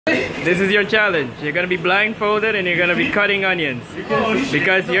This is your challenge. You're gonna be blindfolded and you're gonna be cutting onions.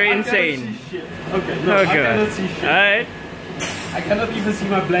 Because you're insane. Okay, no, Oh I god. cannot see shit. Alright. I cannot even see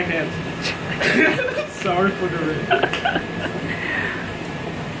my black hands. Sorry for the rain.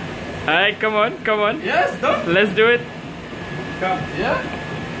 Alright, come on, come on. Yes, no. Let's do it. Come, yeah?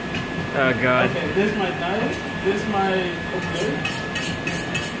 Oh god. Okay, this is my knife. This is my... Okay.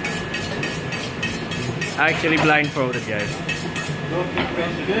 Actually blindfolded, guys. Don't be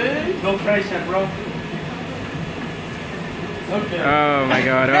crazy. Okay. No pressure, bro. Okay. Oh my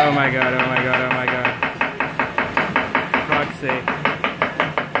god, oh my god, oh my god, oh my god. Fuck's sake.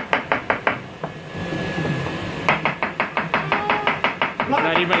 It's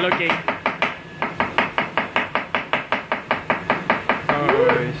not even looking.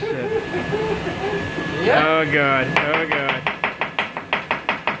 Oh shit. Yeah. Oh god, oh god.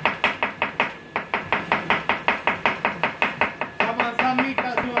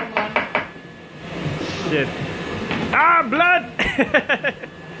 Shit. Ah, blood!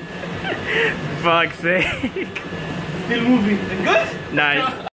 Fuck's sake. Still moving. Good? Nice.